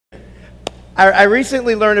I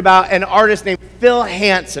recently learned about an artist named Phil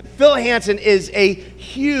Hansen. Phil Hansen is a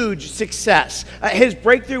huge success. His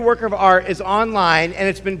breakthrough work of art is online, and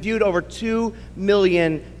it's been viewed over 2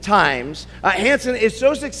 million times. Hansen is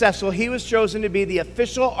so successful, he was chosen to be the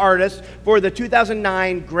official artist for the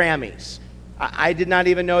 2009 Grammys. I did not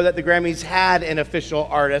even know that the Grammys had an official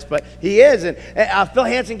artist, but he is. And Phil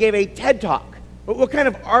Hansen gave a TED Talk. What kind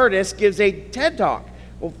of artist gives a TED Talk?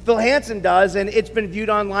 Well, Phil Hansen does, and it's been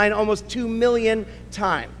viewed online almost 2 million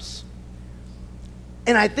times.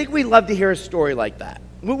 And I think we love to hear a story like that.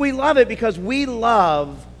 We love it because we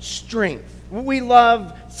love strength. We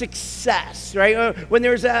love success, right? When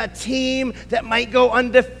there's a team that might go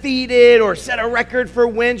undefeated or set a record for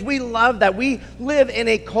wins, we love that. We live in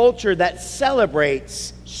a culture that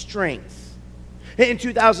celebrates strength. In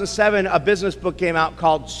 2007, a business book came out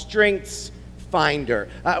called Strengths Finder.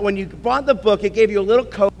 When you bought the book, it gave you a little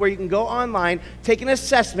code where you can go online, take an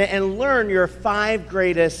assessment, and learn your 5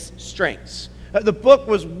 greatest strengths. The book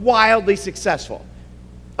was wildly successful.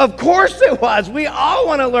 Of course it was. We all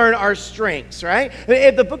want to learn our strengths, right?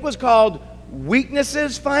 If the book was called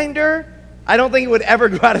Weaknesses Finder, I don't think it would ever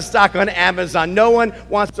go out of stock on Amazon. No one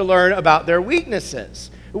wants to learn about their weaknesses.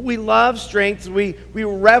 We love strengths, we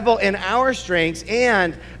revel in our strengths,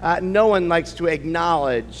 and no one likes to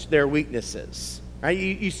acknowledge their weaknesses. Right?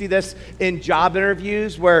 You see this in job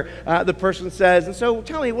interviews where the person says, and so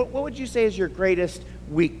tell me, what would you say is your greatest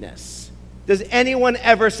weakness? Does anyone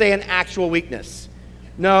ever say an actual weakness?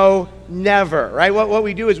 No, never, right? What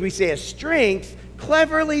we do is we say a strength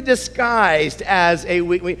cleverly disguised as a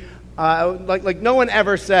weakness. Like no one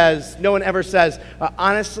ever says,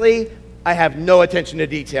 honestly, I have no attention to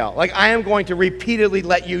detail. Like, I am going to repeatedly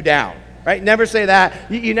let you down, right? Never say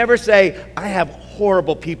that. You never say, I have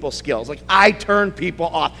horrible people skills. Like, I turn people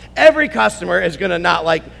off. Every customer is going to not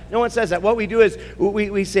like. No one says that. What we do is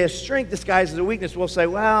we say a strength disguised as a weakness. We'll say,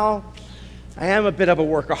 well, I am a bit of a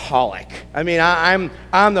workaholic. I mean,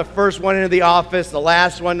 I'm the first one into the office, the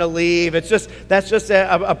last one to leave. That's just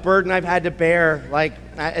a burden I've had to bear. Like,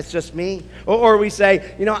 it's just me. Or we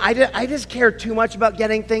say, I just care too much about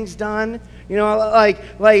getting things done. Like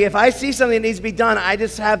if I see something that needs to be done, I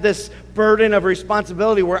just have this burden of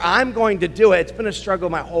responsibility where I'm going to do it. It's been a struggle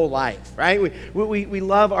my whole life, right? We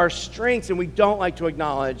love our strengths, and we don't like to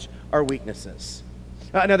acknowledge our weaknesses.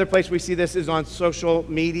 Another place we see this is on social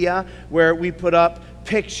media, where we put up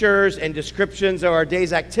pictures and descriptions of our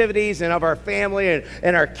day's activities and of our family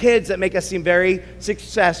and our kids that make us seem very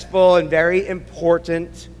successful and very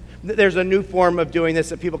important. There's a new form of doing this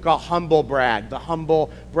that people call humble brag, the humble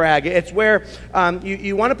brag. It's where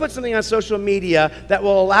you want to put something on social media that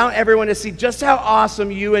will allow everyone to see just how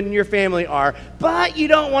awesome you and your family are, but you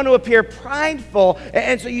don't want to appear prideful,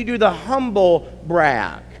 and so you do the humble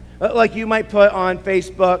brag. Like you might put on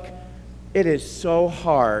Facebook, it is so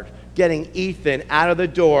hard getting Ethan out of the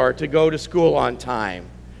door to go to school on time.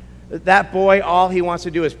 That boy, all he wants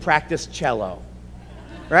to do is practice cello.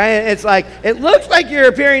 Right? It's like, it looks like you're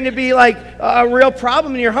appearing to be like a real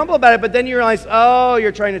problem and you're humble about it, but then you realize, oh,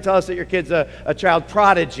 you're trying to tell us that your kid's a child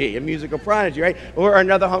prodigy, a musical prodigy, right? Or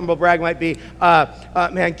another humble brag might be,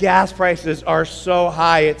 man, gas prices are so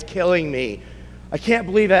high, it's killing me. I can't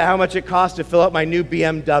believe how much it costs to fill up my new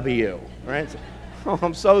BMW, right? Oh,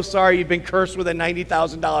 I'm so sorry you've been cursed with a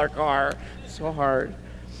 $90,000 car. It's so hard.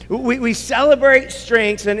 We celebrate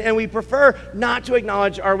strengths, and we prefer not to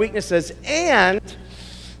acknowledge our weaknesses, and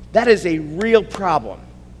that is a real problem.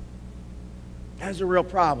 That is a real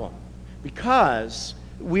problem because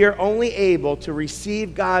we are only able to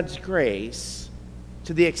receive God's grace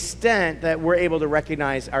to the extent that we're able to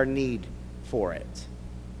recognize our need for it.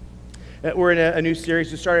 We're in a new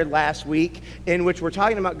series that started last week in which we're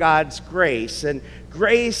talking about God's grace. And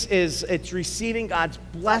grace it's receiving God's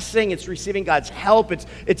blessing, it's receiving God's help,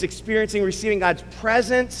 it's experiencing, receiving God's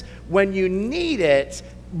presence when you need it,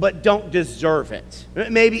 but don't deserve it.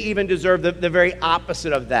 Maybe even deserve the very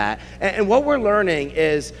opposite of that. And what we're learning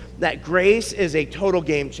is that grace is a total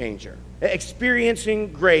game changer.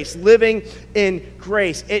 Experiencing grace, living in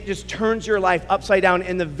grace, it just turns your life upside down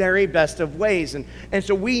in the very best of ways. And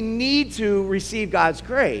so we need to receive God's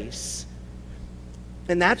grace.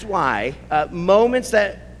 And that's why moments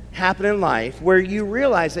that happen in life where you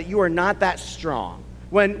realize that you are not that strong,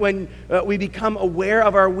 when we become aware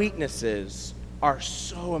of our weaknesses, are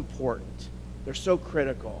so important. They're so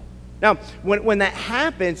critical. Now, when that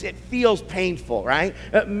happens, it feels painful, right?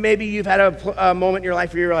 Maybe you've had a moment in your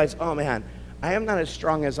life where you realize, oh man, I am not as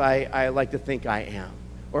strong as I like to think I am.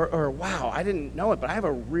 Or wow, I didn't know it, but I have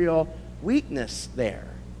a real weakness there.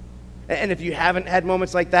 And if you haven't had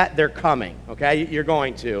moments like that, they're coming, okay? You're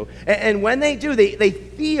going to. And when they do, they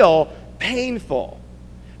feel painful.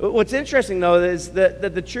 What's interesting, though, is that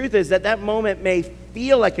the truth is that moment may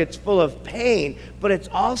feel like it's full of pain, but it's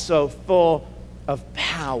also full of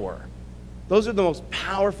power. Those are the most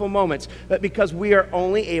powerful moments, because we are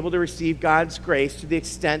only able to receive God's grace to the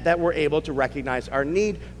extent that we're able to recognize our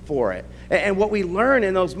need for it. And what we learn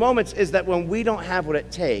in those moments is that when we don't have what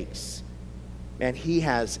it takes, man, He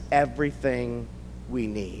has everything we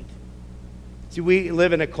need. See, we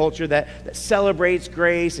live in a culture that celebrates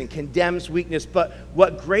grace and condemns weakness, but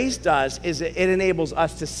what grace does is it enables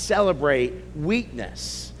us to celebrate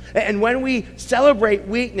weakness. And when we celebrate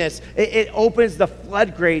weakness, it opens the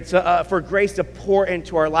floodgates for grace to pour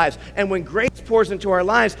into our lives. And when grace pours into our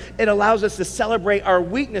lives, it allows us to celebrate our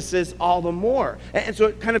weaknesses all the more. And so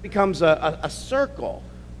it kind of becomes a circle,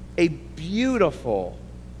 a beautiful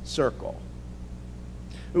circle.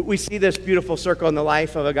 We see this beautiful circle in the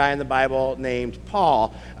life of a guy in the Bible named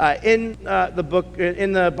Paul. In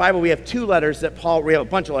the Bible, we have two letters that Paul, we have a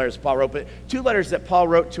bunch of letters Paul wrote, but two letters that Paul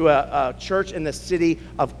wrote to a church in the city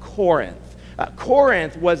of Corinth.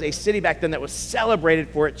 Corinth was a city back then that was celebrated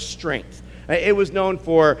for its strength. It was known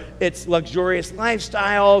for its luxurious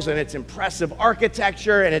lifestyles and its impressive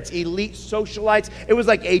architecture and its elite socialites. It was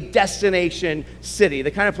like a destination city,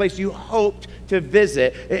 the kind of place you hoped to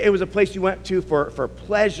visit. It was a place you went to for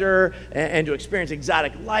pleasure and to experience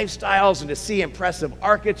exotic lifestyles and to see impressive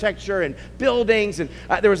architecture and buildings. And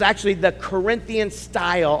there was actually the Corinthian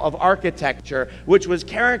style of architecture, which was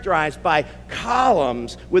characterized by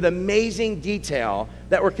columns with amazing detail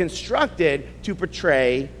that were constructed to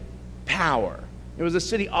portray power. It was a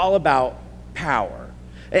city all about power.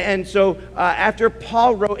 And so after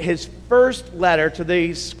Paul wrote his first letter to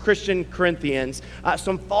these Christian Corinthians,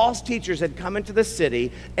 some false teachers had come into the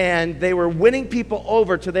city, and they were winning people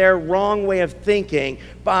over to their wrong way of thinking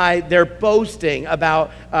by their boasting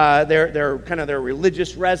about their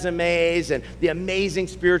religious resumes and the amazing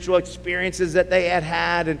spiritual experiences that they had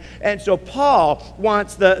had. And so Paul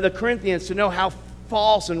wants the Corinthians to know how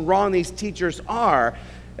false and wrong these teachers are.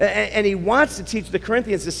 And he wants to teach the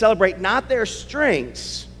Corinthians to celebrate not their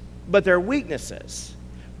strengths, but their weaknesses.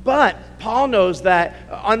 But Paul knows that,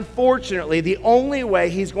 unfortunately, the only way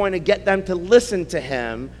he's going to get them to listen to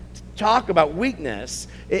him, to talk about weakness,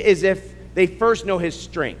 is if they first know his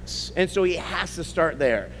strengths. And so he has to start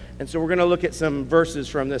there. And so we're going to look at some verses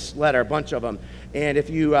from this letter, a bunch of them. And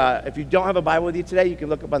if you don't have a Bible with you today, you can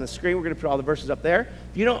look up on the screen. We're going to put all the verses up there.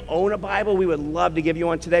 If you don't own a Bible, we would love to give you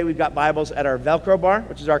one today. We've got Bibles at our Velcro bar,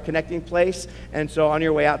 which is our connecting place. And so on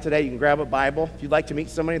your way out today, you can grab a Bible. If you'd like to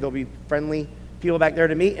meet somebody, there'll be friendly people back there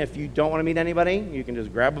to meet. If you don't want to meet anybody, you can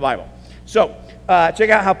just grab a Bible. So check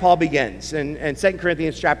out how Paul begins in 2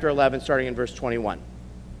 Corinthians chapter 11, starting in verse 21.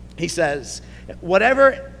 He says,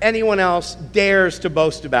 "Whatever anyone else dares to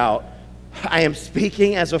boast about, I am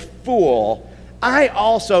speaking as a fool. I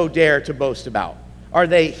also dare to boast about. Are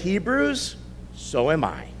they Hebrews? So am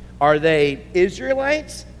I. Are they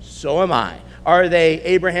Israelites? So am I. Are they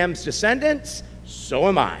Abraham's descendants? So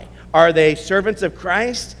am I. Are they servants of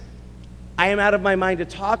Christ? I am out of my mind to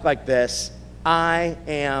talk like this. I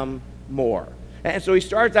am more." And so he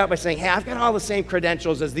starts out by saying, hey, I've got all the same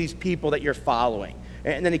credentials as these people that you're following.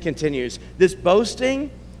 And then he continues, "This boasting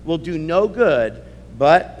will do no good,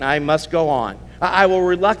 but I must go on. I will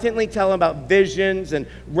reluctantly tell them about visions and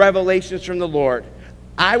revelations from the Lord.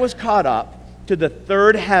 I was caught up to the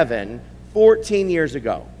third heaven 14 years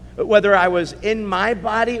ago. Whether I was in my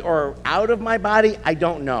body or out of my body, I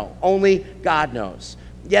don't know. Only God knows.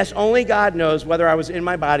 Yes, only God knows whether I was in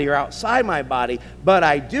my body or outside my body, but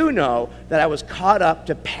I do know that I was caught up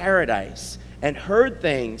to paradise and heard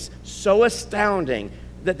things so astounding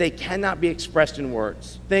that they cannot be expressed in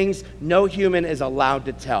words, things no human is allowed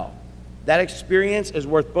to tell. That experience is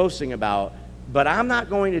worth boasting about, but I'm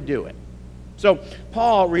not going to do it." So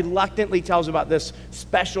Paul reluctantly tells about this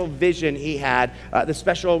special vision he had, the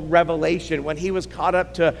special revelation when he was caught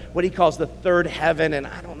up to what he calls the third heaven, and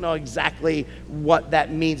I don't know exactly what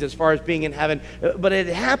that means as far as being in heaven, but it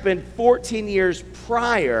happened 14 years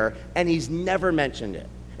prior, and he's never mentioned it.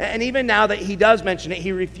 And even now that he does mention it,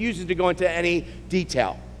 he refuses to go into any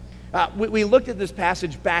detail. We looked at this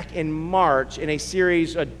passage back in March in a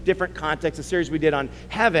series, a different context, a series we did on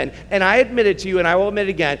heaven. And I admitted to you, and I will admit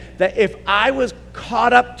again, that if I was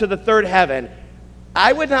caught up to the third heaven,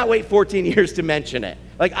 I would not wait 14 years to mention it.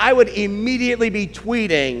 Like, I would immediately be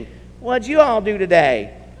tweeting, "What'd you all do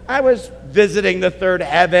today? I was visiting the third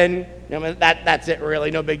heaven." You know, that's it,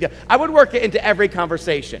 really, no big deal. I would work it into every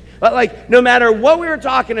conversation. But like, no matter what we were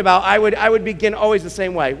talking about, I would begin always the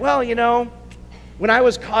same way. "Well, you know, when I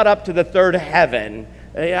was caught up to the third heaven,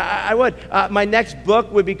 Yeah, I would. My next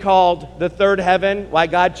book would be called The Third Heaven, Why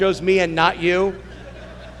God Chose Me and Not You.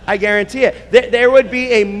 I guarantee it. There would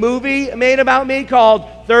be a movie made about me called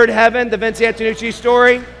Third Heaven, the Vince Antonucci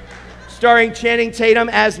story, starring Channing Tatum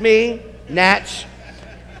as me, Natch.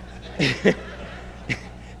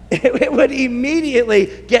 It would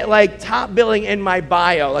immediately get like top billing in my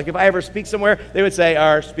bio. Like if I ever speak somewhere, they would say,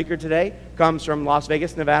 our speaker today comes from Las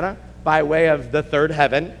Vegas, Nevada, by way of the Third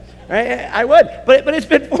Heaven. Right? I would. But it's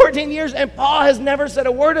been 14 years and Paul has never said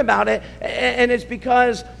a word about it. And it's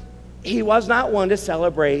because he was not one to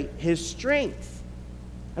celebrate his strength.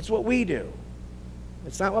 That's what we do.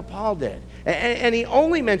 It's not what Paul did. And he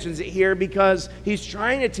only mentions it here because he's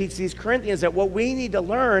trying to teach these Corinthians that what we need to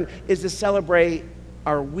learn is to celebrate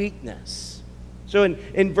our weakness. So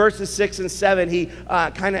in verses 6 and 7, he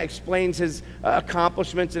kind of explains his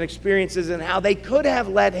accomplishments and experiences and how they could have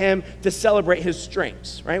led him to celebrate his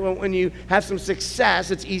strengths, right? When you have some success,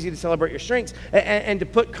 it's easy to celebrate your strengths and to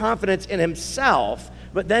put confidence in himself.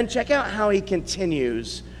 But then check out how he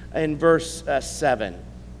continues in verse 7.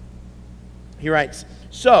 He writes,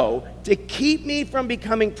 so to keep me from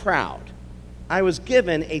becoming proud, I was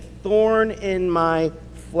given a thorn in my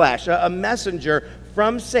flesh, a messenger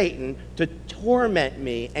from Satan to torment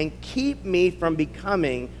me and keep me from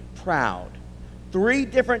becoming proud. 3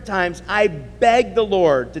 different times I begged the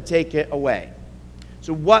Lord to take it away.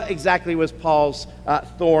 So what exactly was Paul's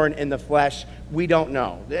thorn in the flesh? We don't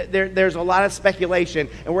know. There's a lot of speculation,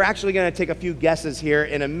 and we're actually going to take a few guesses here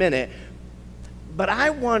in a minute. But I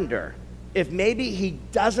wonder if maybe he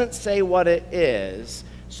doesn't say what it is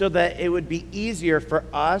so that it would be easier for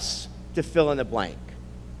us to fill in the blank.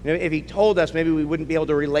 If he told us, maybe we wouldn't be able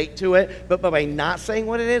to relate to it, but by not saying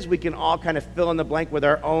what it is, we can all kind of fill in the blank with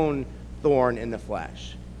our own thorn in the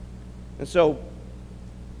flesh. And so,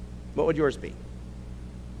 what would yours be?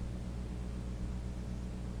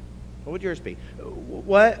 What would yours be?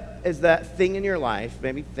 What is that thing in your life,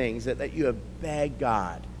 maybe things that you have begged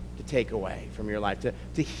God to take away from your life,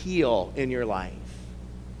 to heal in your life?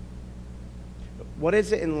 What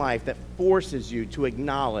is it in life that forces you to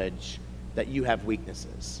acknowledge that you have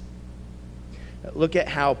weaknesses? Look at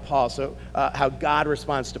how how God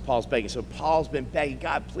responds to Paul's begging. So Paul's been begging,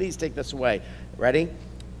 God, please take this away. Ready?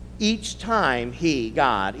 Each time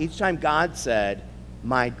God said,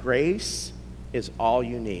 my grace is all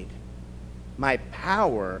you need. My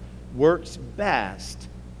power works best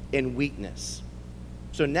in weakness.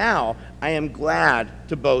 So now I am glad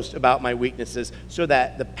to boast about my weaknesses so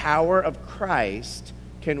that the power of Christ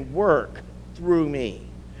can work through me.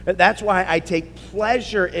 That's why I take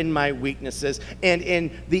pleasure in my weaknesses and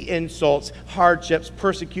in the insults, hardships,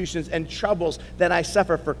 persecutions, and troubles that I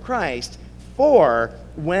suffer for Christ. For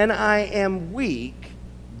when I am weak,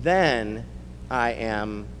 then I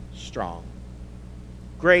am strong.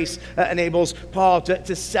 Grace enables Paul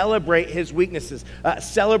to celebrate his weaknesses.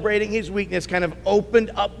 Celebrating his weakness kind of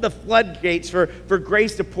opened up the floodgates for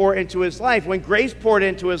grace to pour into his life. When grace poured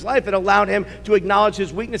into his life, it allowed him to acknowledge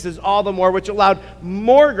his weaknesses all the more, which allowed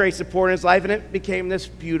more grace to pour in his life, and it became this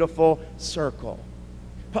beautiful circle.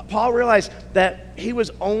 Paul realized that he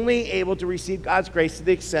was only able to receive God's grace to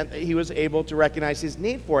the extent that he was able to recognize his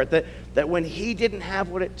need for it, that when he didn't have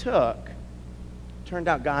what it took, it turned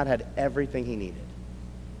out God had everything he needed.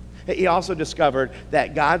 He also discovered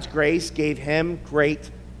that God's grace gave him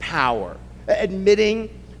great power. Admitting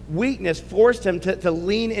weakness forced him to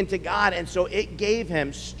lean into God, and so it gave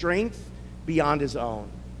him strength beyond his own.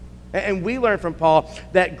 And we learn from Paul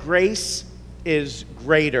that grace is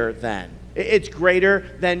greater than. It's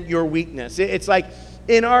greater than your weakness. It's like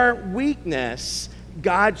in our weakness,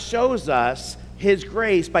 God shows us his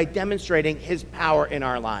grace by demonstrating his power in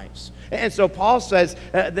our lives. And so Paul says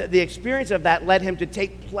the experience of that led him to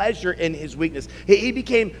take pleasure in his weakness. He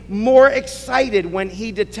became more excited when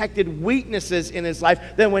he detected weaknesses in his life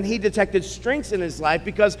than when he detected strengths in his life,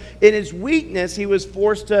 because in his weakness he was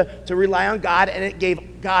forced to rely on God, and it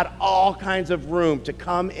gave God all kinds of room to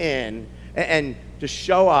come in and to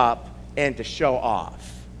show up and to show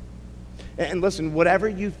off. And listen, whatever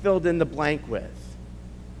you filled in the blank with,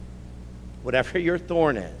 whatever your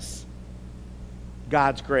thorn is,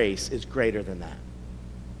 God's grace is greater than that.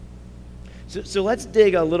 So let's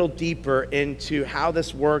dig a little deeper into how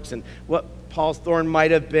this works and what Paul's thorn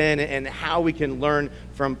might have been and how we can learn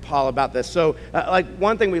from Paul about this. So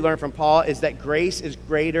one thing we learn from Paul is that grace is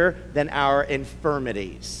greater than our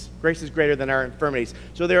infirmities. Grace is greater than our infirmities.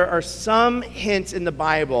 So there are some hints in the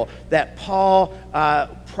Bible that Paul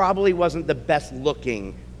probably wasn't the best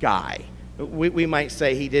looking guy. We might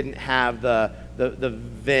say he didn't have the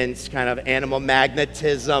Vince kind of animal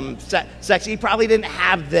magnetism sex. He probably didn't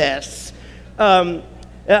have this.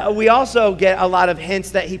 We also get a lot of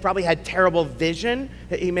hints that he probably had terrible vision.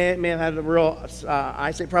 He may have had a real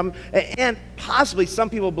eyesight problem. And possibly, some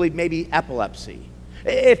people believe, maybe epilepsy.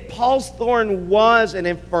 If Paul's thorn was an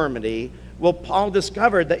infirmity, well, Paul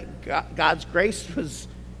discovered that God's grace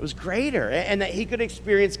was greater and that he could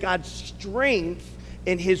experience God's strength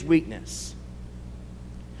in his weakness.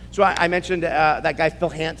 So I mentioned that guy, Phil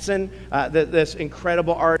Hansen, this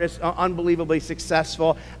incredible artist, unbelievably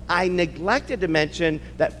successful. I neglected to mention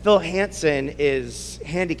that Phil Hansen is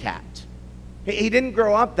handicapped. He didn't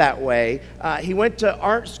grow up that way. He went to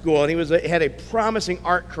art school, and he had a promising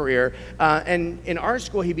art career. And in art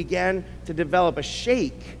school, he began to develop a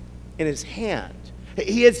shake in his hand.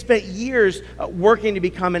 He had spent years working to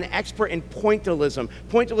become an expert in pointillism.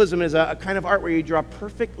 Pointillism is a kind of art where you draw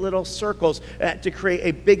perfect little circles to create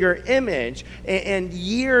a bigger image. And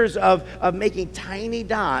years of making tiny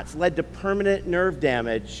dots led to permanent nerve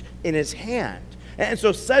damage in his hand. And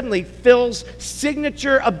so suddenly, Phil's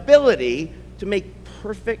signature ability to make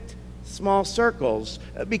perfect small circles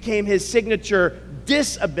became his signature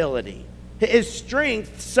disability. His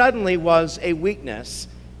strength suddenly was a weakness.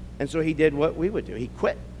 And so he did what we would do. He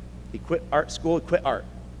quit. He quit art school, he quit art.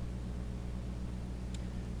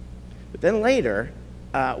 But then later,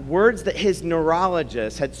 words that his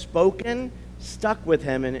neurologist had spoken stuck with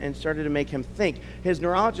him and started to make him think. His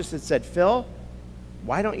neurologist had said, Phil,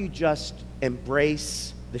 why don't you just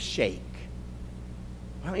embrace the shake?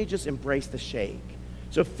 Why don't you just embrace the shake?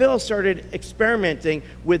 So Phil started experimenting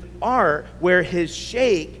with art where his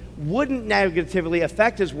shake wouldn't negatively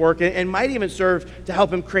affect his work and might even serve to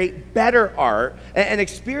help him create better art. And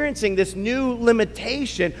experiencing this new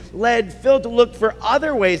limitation led Phil to look for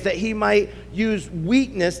other ways that he might use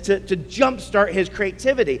weakness to jumpstart his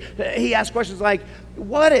creativity. He asked questions like,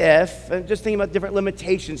 what if, and just thinking about different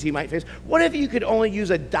limitations he might face, what if you could only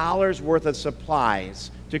use $1's worth of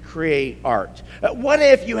supplies to create art? What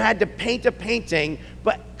if you had to paint a painting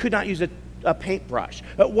but could not use a paintbrush?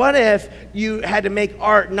 What if you had to make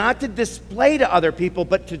art not to display to other people,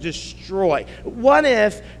 but to destroy? What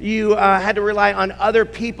if you had to rely on other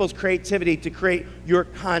people's creativity to create your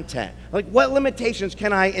content? Like, what limitations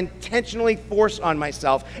can I intentionally force on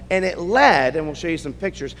myself? And it led, and we'll show you some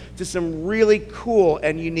pictures, to some really cool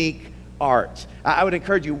and unique art. I would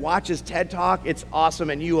encourage you, watch his TED Talk. It's awesome,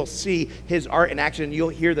 and you will see his art in action. You'll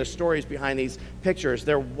hear the stories behind these pictures.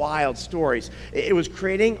 They're wild stories. It was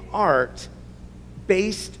creating art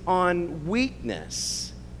based on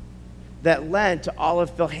weakness that led to all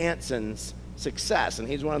of Phil Hansen's success, and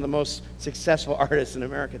he's one of the most successful artists in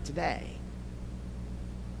America today.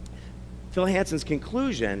 Phil Hansen's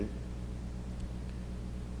conclusion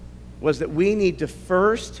was that we need to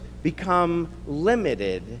first become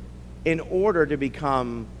limited in order to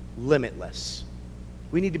become limitless.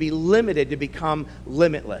 We need to be limited to become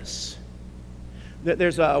limitless.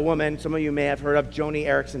 There's a woman, some of you may have heard of, Joni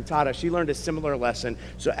Eareckson Tada. She learned a similar lesson.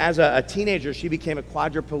 So as a teenager, she became a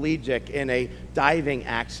quadriplegic in a diving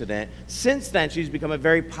accident. Since then, she's become a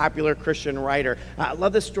very popular Christian writer. I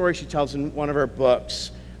love the story she tells in one of her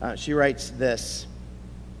books. She writes this: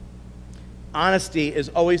 honesty is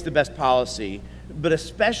always the best policy, but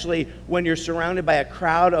especially when you're surrounded by a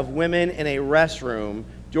crowd of women in a restroom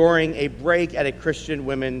during a break at a Christian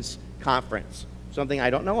women's conference, something I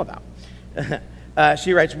don't know about.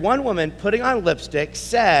 She writes, one woman putting on lipstick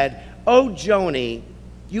said, "Oh, Joni,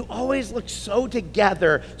 you always look so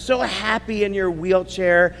together, so happy in your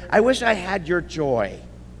wheelchair. I wish I had your joy."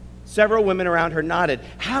 Several women around her nodded.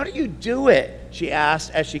 "How do you do it?" she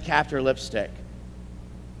asked as she capped her lipstick.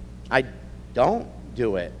 "I don't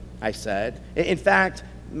do it," I said. "In fact,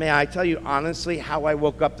 may I tell you honestly how I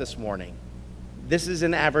woke up this morning? This is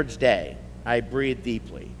an average day." I breathed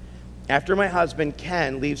deeply. "After my husband,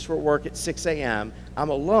 Ken, leaves for work at 6 a.m., I'm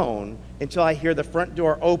alone until I hear the front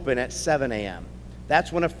door open at 7 a.m.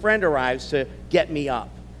 That's when a friend arrives to get me up.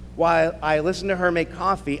 While I listen to her make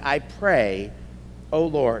coffee, I pray, oh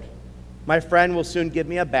Lord, my friend will soon give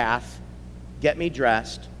me a bath, get me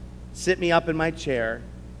dressed, sit me up in my chair,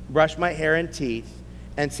 brush my hair and teeth,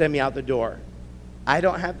 and send me out the door. I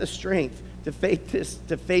don't have the strength to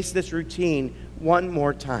face this routine one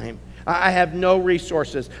more time. I have no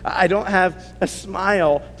resources. I don't have a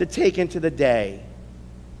smile to take into the day.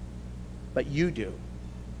 But you do.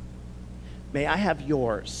 May I have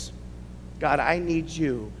yours? God, I need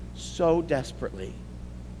you so desperately."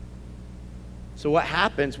 "So what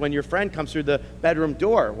happens when your friend comes through the bedroom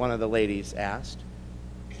door?" one of the ladies asked.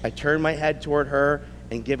 I turn my head toward her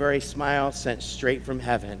and give her a smile sent straight from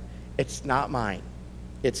heaven. "It's not mine.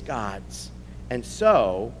 It's God's. And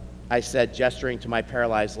so," I said, gesturing to my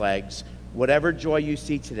paralyzed legs, "whatever joy you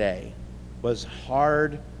see today, was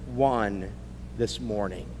hard won this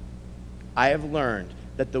morning. I have learned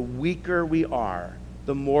that the weaker we are,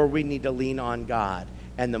 the more we need to lean on God.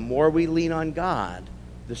 And the more we lean on God,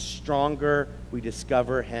 the stronger we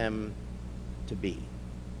discover him to be.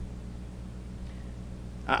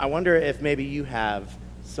 I wonder if maybe you have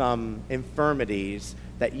some infirmities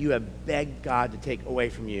that you have begged God to take away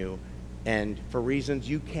from you, and for reasons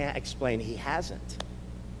you can't explain, he hasn't.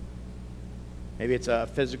 Maybe it's a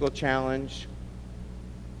physical challenge,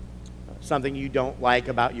 something you don't like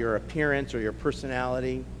about your appearance or your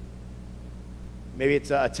personality. Maybe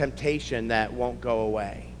it's a temptation that won't go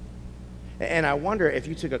away. And I wonder if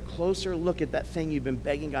you took a closer look at that thing you've been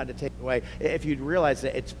begging God to take away, if you'd realize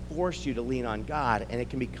that it's forced you to lean on God, and it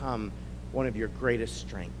can become one of your greatest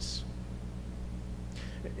strengths.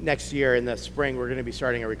 Next year in the spring, we're going to be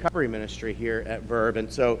starting a recovery ministry here at Verve,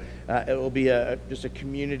 and so it will be just a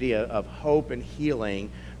community of hope and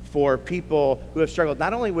healing for people who have struggled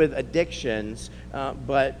not only with addictions,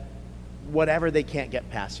 but whatever they can't get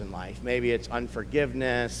past in life. Maybe it's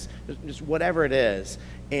unforgiveness, just whatever it is.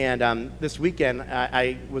 And this weekend,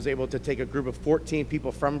 I was able to take a group of 14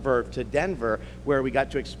 people from Verve to Denver, where we got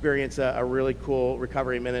to experience a really cool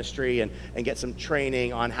recovery ministry and get some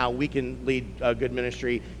training on how we can lead a good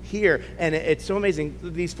ministry here. And it's so amazing.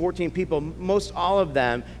 These 14 people, most all of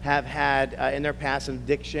them have had in their past an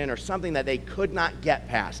addiction or something that they could not get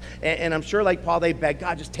past. And I'm sure, like Paul, they begged,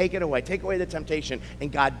 God, just take it away. Take away the temptation. And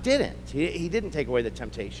God didn't. He didn't take away the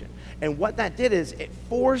temptation. And what that did is it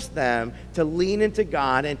forced them to lean into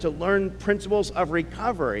God and to learn principles of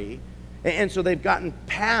recovery. And so they've gotten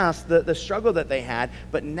past the struggle that they had,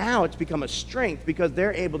 but now it's become a strength because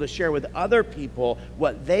they're able to share with other people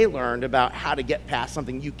what they learned about how to get past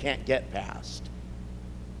something you can't get past.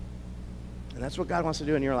 And that's what God wants to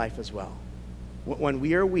do in your life as well. When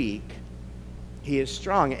we are weak, he is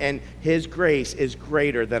strong, and his grace is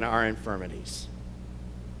greater than our infirmities.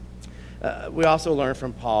 We also learn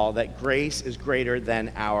from Paul that grace is greater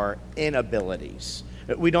than our inabilities.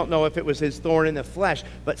 We don't know if it was his thorn in the flesh,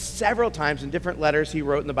 but several times in different letters he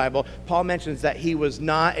wrote in the Bible, Paul mentions that he was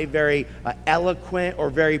not a very eloquent or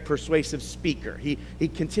very persuasive speaker. He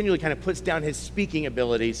continually kind of puts down his speaking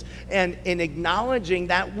abilities. And in acknowledging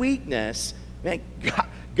that weakness, man,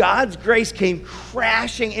 God's grace came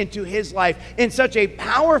crashing into his life in such a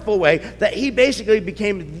powerful way that he basically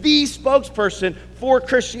became the spokesperson for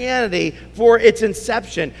Christianity for its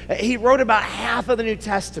inception. He wrote about half of the New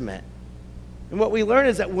Testament. And what we learn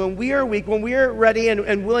is that when we are weak, when we are ready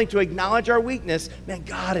and willing to acknowledge our weakness, man,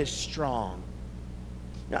 God is strong.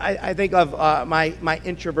 Now, I think of my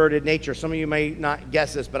introverted nature. Some of you may not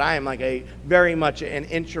guess this, but I am like very much an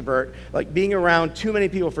introvert. Like being around too many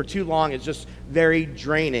people for too long is just very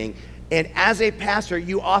draining. And as a pastor,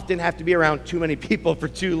 you often have to be around too many people for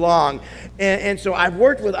too long. And so I've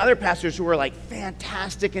worked with other pastors who are like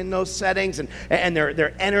fantastic in those settings, and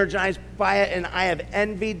they're energized by it, and I have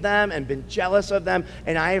envied them and been jealous of them.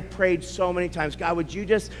 And I have prayed so many times, God, would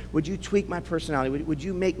you tweak my personality? Would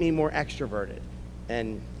you make me more extroverted?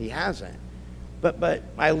 And he hasn't. But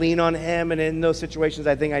I lean on him, and in those situations,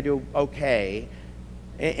 I think I do okay.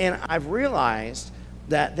 And I've realized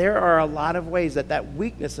that there are a lot of ways that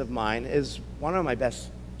weakness of mine is one of my best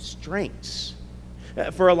strengths.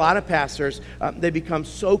 For a lot of pastors, they become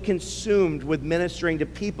so consumed with ministering to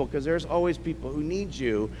people, because there's always people who need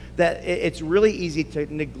you, that it's really easy to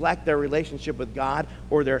neglect their relationship with God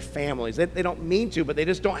or their families. They don't mean to, but they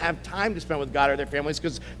just don't have time to spend with God or their families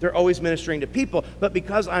because they're always ministering to people. But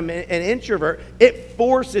because I'm an introvert, it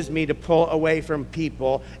forces me to pull away from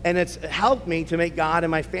people, and it's helped me to make God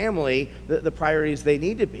and my family the priorities they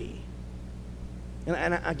need to be.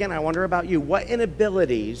 And again, I wonder about you. What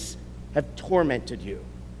inabilities have tormented you?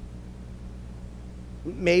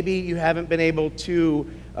 Maybe you haven't been able to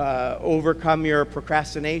overcome your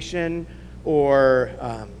procrastination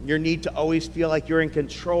or your need to always feel like you're in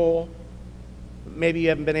control. Maybe you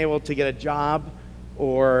haven't been able to get a job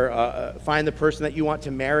or find the person that you want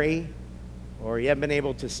to marry, or you haven't been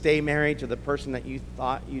able to stay married to the person that you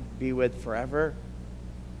thought you'd be with forever.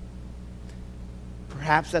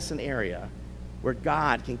 Perhaps that's an area where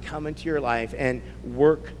God can come into your life and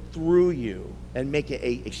work through you and make it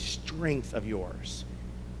a strength of yours.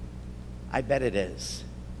 I bet it is.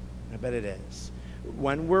 I bet it is.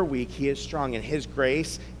 When we're weak, he is strong, and his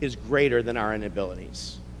grace is greater than our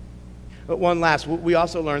inabilities. But one last, we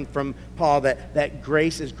also learned from Paul that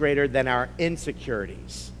grace is greater than our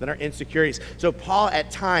insecurities, So Paul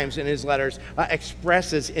at times in his letters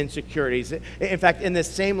expresses insecurities. In fact, in this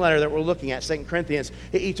same letter that we're looking at, 2 Corinthians,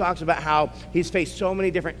 he talks about how he's faced so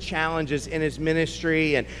many different challenges in his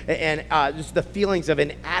ministry and just the feelings of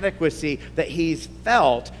inadequacy that he's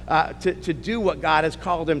felt to do what God has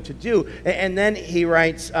called him to do. And then he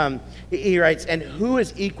writes, and who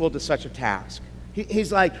is equal to such a task?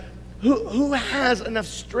 He's like, who has enough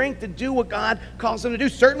strength to do what God calls him to do?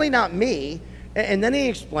 Certainly not me. And then he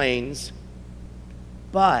explains,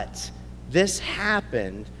 but this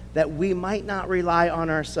happened that we might not rely on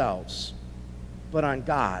ourselves, but on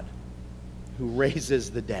God who raises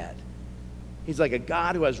the dead. He's like a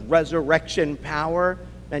God who has resurrection power,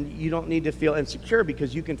 and you don't need to feel insecure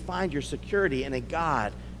because you can find your security in a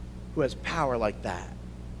God who has power like that.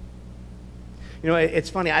 You know, it's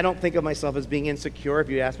funny, I don't think of myself as being insecure. If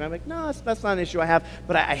you ask me, I'm like, no, that's not an issue I have,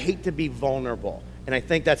 but I hate to be vulnerable. And I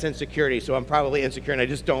think that's insecurity, so I'm probably insecure, and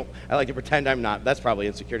I like to pretend I'm not. That's probably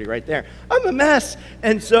insecurity right there. I'm a mess.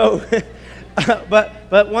 And so, but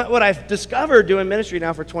what I've discovered doing ministry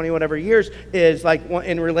now for 20 whatever years is like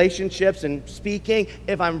in relationships and speaking,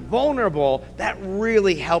 if I'm vulnerable, that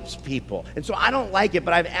really helps people. And so I don't like it,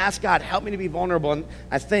 but I've asked God, help me to be vulnerable. And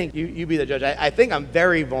I think, you be the judge, I think I'm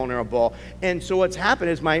very vulnerable. And so what's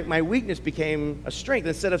happened is my weakness became a strength.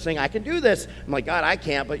 Instead of saying, I can do this, I'm like, God, I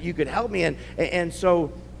can't, but you could help me. And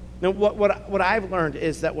so you know, what I've learned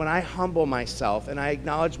is that when I humble myself and I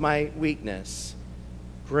acknowledge my weakness,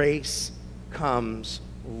 grace comes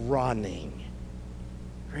running.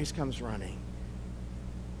 Grace comes running.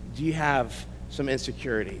 Do you have some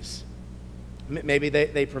insecurities? Maybe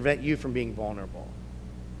they prevent you from being vulnerable.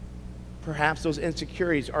 Perhaps those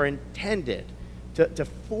insecurities are intended to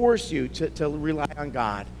force you to rely on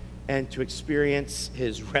God and to experience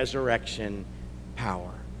his resurrection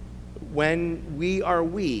power. When we are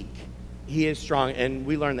weak, he is strong, and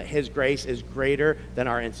we learn that his grace is greater than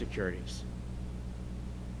our insecurities.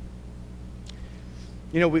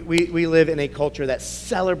 You know, we live in a culture that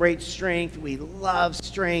celebrates strength. We love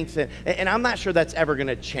strength. And I'm not sure that's ever going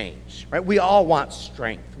to change, right? We all want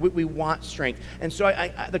strength. We want strength. And so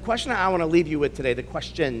the question I want to leave you with today, the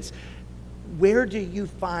questions, where do you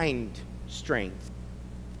find strength?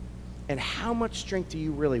 And how much strength do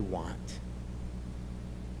you really want?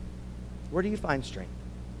 Where do you find strength?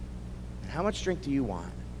 And how much strength do you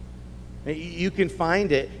want? You can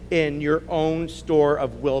find it in your own store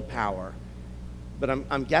of willpower. But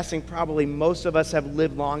I'm guessing probably most of us have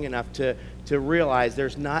lived long enough to realize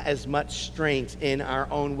there's not as much strength in our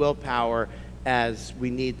own willpower as we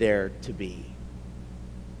need there to be.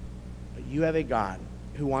 But you have a God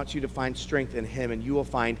who wants you to find strength in him, and you will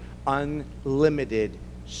find unlimited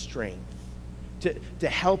strength. To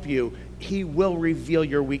help you, he will reveal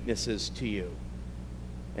your weaknesses to you.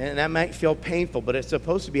 And that might feel painful, but it's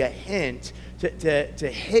supposed to be a hint to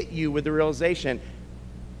hit you with the realization,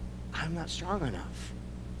 I'm not strong enough.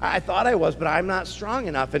 I thought I was, but I'm not strong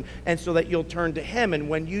enough. And so that you'll turn to him. And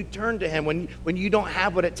when you turn to him, when you don't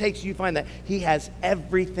have what it takes, you find that he has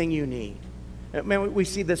everything you need. Man, we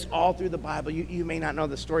see this all through the Bible. You may not know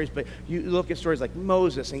the stories, but you look at stories like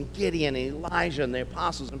Moses and Gideon and Elijah and the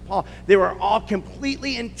apostles and Paul. They were all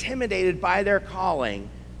completely intimidated by their calling.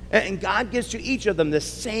 And God gives to each of them the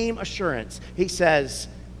same assurance. He says,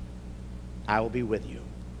 I will be with you.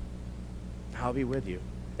 I'll be with you.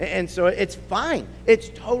 And so it's fine. It's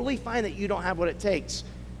totally fine that you don't have what it takes,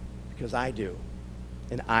 because I do,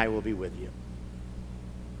 and I will be with you.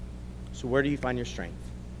 So where do you find your strength?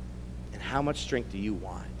 And how much strength do you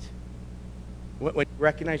want? When you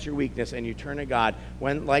recognize your weakness and you turn to God,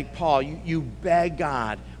 when, like Paul, you beg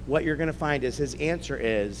God, what you're going to find is his answer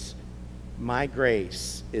is, my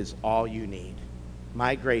grace is all you need.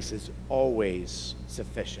 My grace is always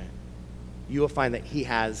sufficient. You will find that he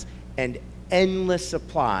has an endless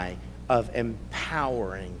supply of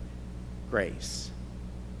empowering grace.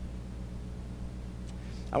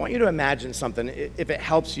 I want you to imagine something. If it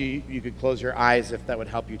helps you, you could close your eyes if that would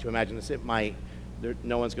help you to imagine this. It might.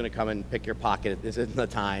 No one's going to come and pick your pocket. This isn't the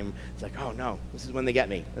time. It's like, oh no, this is when they get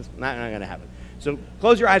me. That's not going to happen. So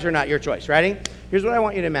close your eyes or not, your choice. Ready? Here's what I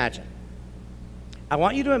want you to imagine. I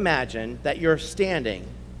want you to imagine that you're standing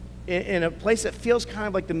in a place that feels kind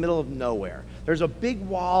of like the middle of nowhere. There's a big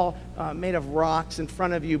wall made of rocks in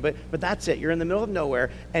front of you, but that's it. You're in the middle of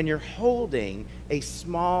nowhere, and you're holding a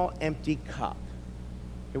small empty cup.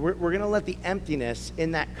 We're going to let the emptiness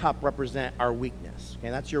in that cup represent our weakness.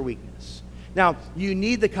 Okay, that's your weakness. Now, you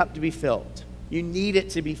need the cup to be filled. You need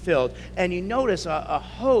it to be filled. And you notice a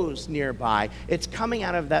hose nearby. It's coming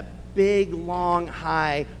out of that big, long,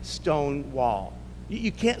 high stone wall.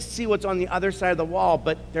 You can't see what's on the other side of the wall,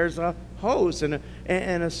 but there's a hose and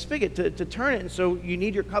a spigot to turn it. And so you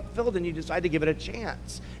need your cup filled, and you decide to give it a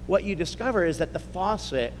chance. What you discover is that the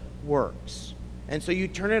faucet works. And so you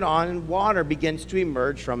turn it on, and water begins to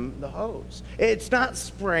emerge from the hose. It's not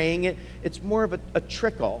spraying, it's more of a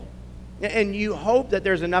trickle. And you hope that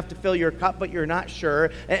there's enough to fill your cup, but you're not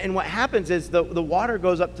sure. And what happens is the water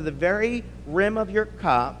goes up to the very rim of your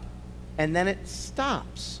cup, and then it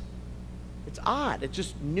stops. It's odd. It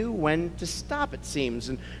just knew when to stop, it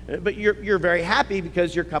seems. But you're very happy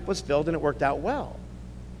because your cup was filled and it worked out well.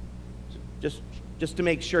 Just to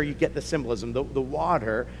make sure you get the symbolism, the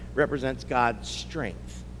water represents God's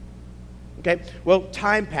strength. Okay? Well,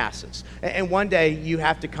 time passes. And one day you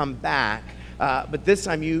have to come back. But this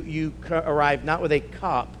time you arrive not with a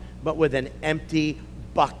cup, but with an empty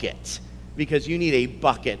bucket, because you need a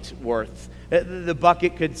bucket worth. The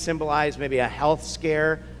bucket could symbolize maybe a health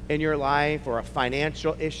scare in your life or a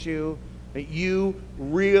financial issue. You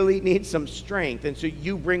really need some strength, and so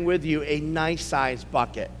you bring with you a nice sized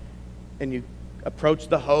bucket, and you approach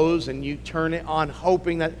the hose and you turn it on,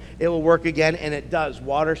 hoping that it will work again, and it does.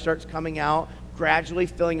 Water starts coming out, gradually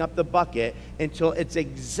filling up the bucket until it's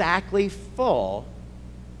exactly full,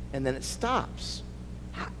 and then it stops.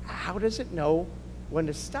 How does it know when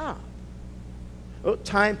to stop? Well,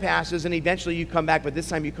 time passes, and eventually you come back, but this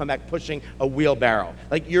time you come back pushing a wheelbarrow.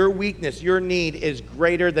 Like your weakness, your need is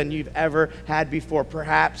greater than you've ever had before.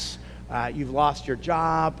 Perhaps you've lost your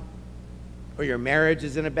job, or your marriage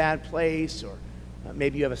is in a bad place, or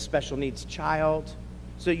maybe you have a special needs child.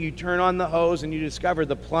 So you turn on the hose and you discover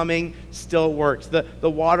the plumbing still works. The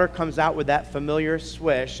water comes out with that familiar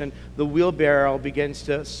swish, and the wheelbarrow begins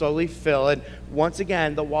to slowly fill. And once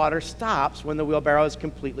again, the water stops when the wheelbarrow is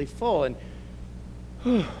completely full. And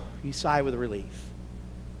you sigh with relief.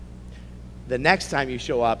 The next time you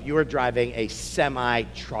show up, you are driving a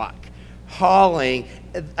semi-truck, hauling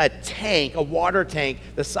a tank, a water tank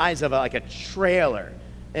the size of like a trailer.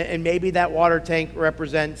 And maybe that water tank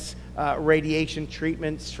represents radiation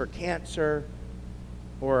treatments for cancer,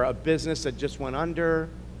 or a business that just went under,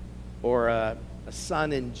 or a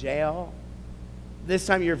son in jail. This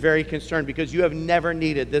time you're very concerned because you have never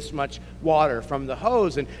needed this much water from the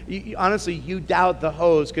hose, and honestly, you doubt the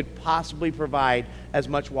hose could possibly provide as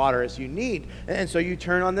much water as you need. And so you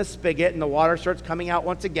turn on the spigot, and the water starts coming out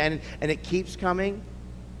once again, and it keeps coming,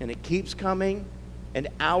 and it keeps coming, and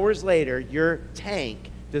hours later, your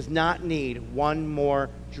tank does not need one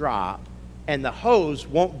more drop, and the hose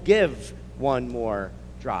won't give one more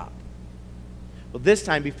drop. Well, this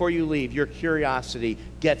time, before you leave, your curiosity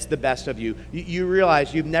gets the best of you. You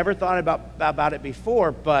realize you've never thought about it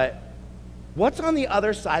before, but what's on the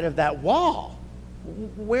other side of that wall?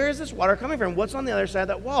 Where is this water coming from? What's on the other side of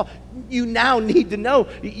that wall? You now need to know.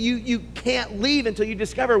 You can't leave until you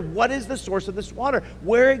discover what is the source of this water.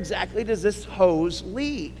 Where exactly does this hose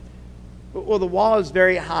lead? Well, the wall is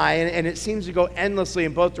very high, and it seems to go endlessly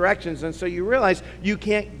in both directions, and so you realize you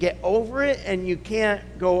can't get over it and you can't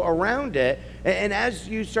go around it. And as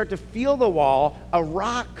you start to feel the wall, a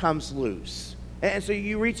rock comes loose. And so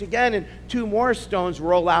you reach again, and two more stones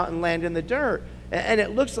roll out and land in the dirt. And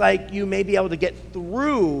it looks like you may be able to get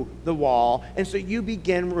through the wall, and so you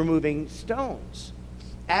begin removing stones.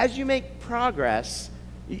 As you make progress,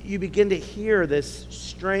 you begin to hear this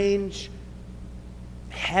strange,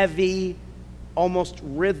 heavy, almost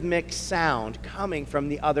rhythmic sound coming from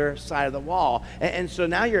the other side of the wall. And so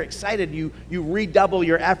now you're excited. You redouble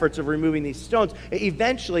your efforts of removing these stones.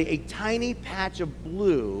 Eventually, a tiny patch of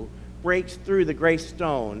blue breaks through the gray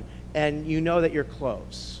stone, and you know that you're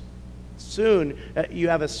close. Soon, you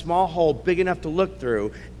have a small hole big enough to look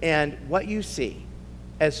through, and what you see,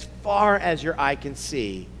 as far as your eye can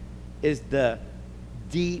see, is the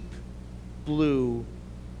deep blue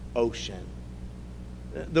ocean.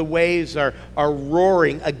 The waves are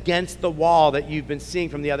roaring against the wall that you've been seeing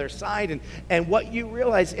from the other side. And what you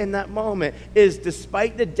realize in that moment is,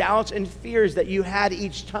 despite the doubts and fears that you had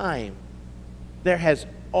each time, there has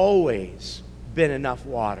always been enough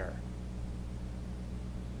water.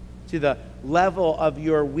 To the level of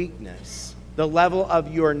your weakness, the level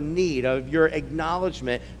of your need, of your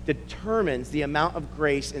acknowledgement, determines the amount of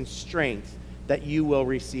grace and strength that you will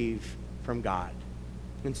receive from God.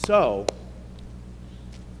 And so,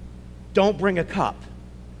 don't bring a cup.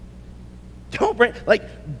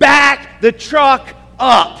 Back the truck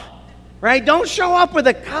up, right? Don't show up with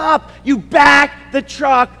a cup. You back the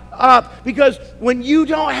truck up, because when you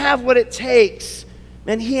don't have what it takes,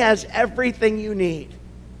 man, He has everything you need.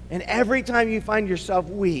 And every time you find yourself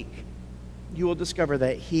weak, you will discover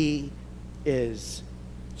that He is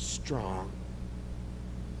strong.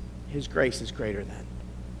 His grace is greater than.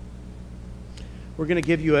 We're going to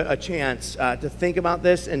give you a chance to think about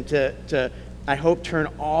this and to, I hope, turn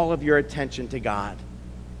all of your attention to God.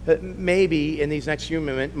 Maybe in these next few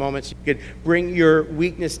moments, you could bring your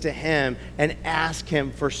weakness to Him and ask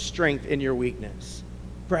Him for strength in your weakness.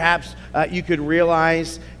 Perhaps you could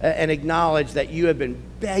realize and acknowledge that you have been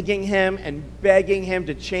begging Him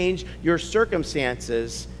to change your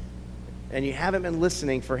circumstances, and you haven't been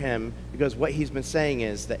listening for Him because what He's been saying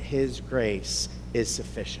is that His grace is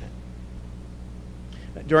sufficient.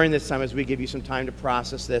 During this time, as we give you some time to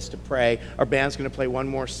process this, to pray, our band's going to play one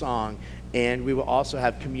more song, and we will also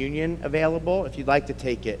have communion available if you'd like to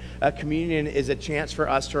take it. Communion is a chance for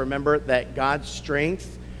us to remember that God's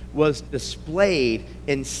strength was displayed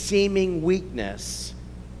in seeming weakness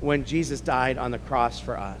when Jesus died on the cross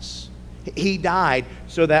for us. He died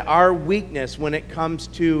so that our weakness when it comes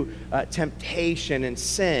to temptation and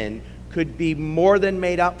sin could be more than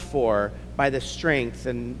made up for by the strength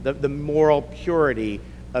and the moral purity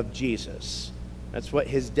of Jesus. That's what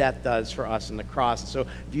His death does for us on the cross. So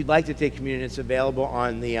if you'd like to take communion, it's available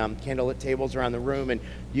on the candlelit tables around the room, and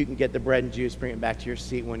you can get the bread and juice, bring it back to your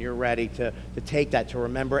seat when you're ready to take that, to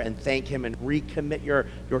remember and thank Him and recommit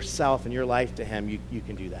yourself and your life to Him. You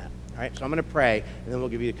can do that. All right, so I'm going to pray, and then we'll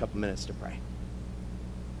give you a couple minutes to pray.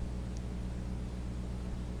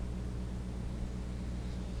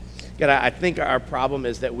 God, I think our problem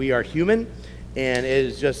is that we are human, and it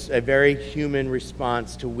is just a very human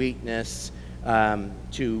response to weakness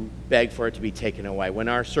to beg for it to be taken away. When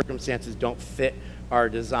our circumstances don't fit our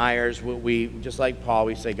desires, we just like Paul,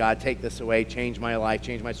 we say, God, take this away, change my life,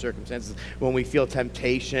 change my circumstances. When we feel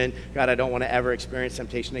temptation, God, I don't want to ever experience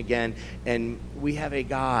temptation again. And we have a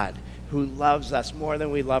God who loves us more than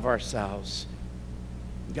we love ourselves.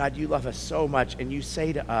 God, you love us so much, and you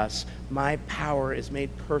say to us, my power is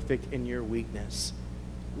made perfect in your weakness.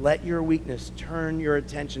 Let your weakness turn your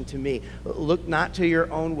attention to me. Look not to your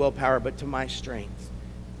own willpower, but to my strength.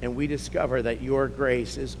 And we discover that your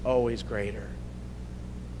grace is always greater.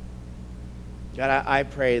 God, I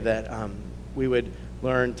pray that we would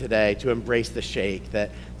learn today to embrace the shake,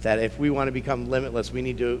 that if we want to become limitless, we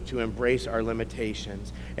need to embrace our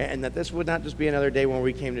limitations. And that this would not just be another day when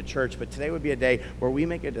we came to church, but today would be a day where we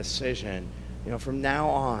make a decision, from now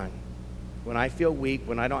on, when I feel weak,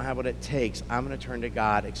 when I don't have what it takes, I'm going to turn to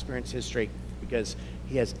God, experience His strength, because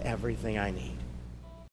He has everything I need.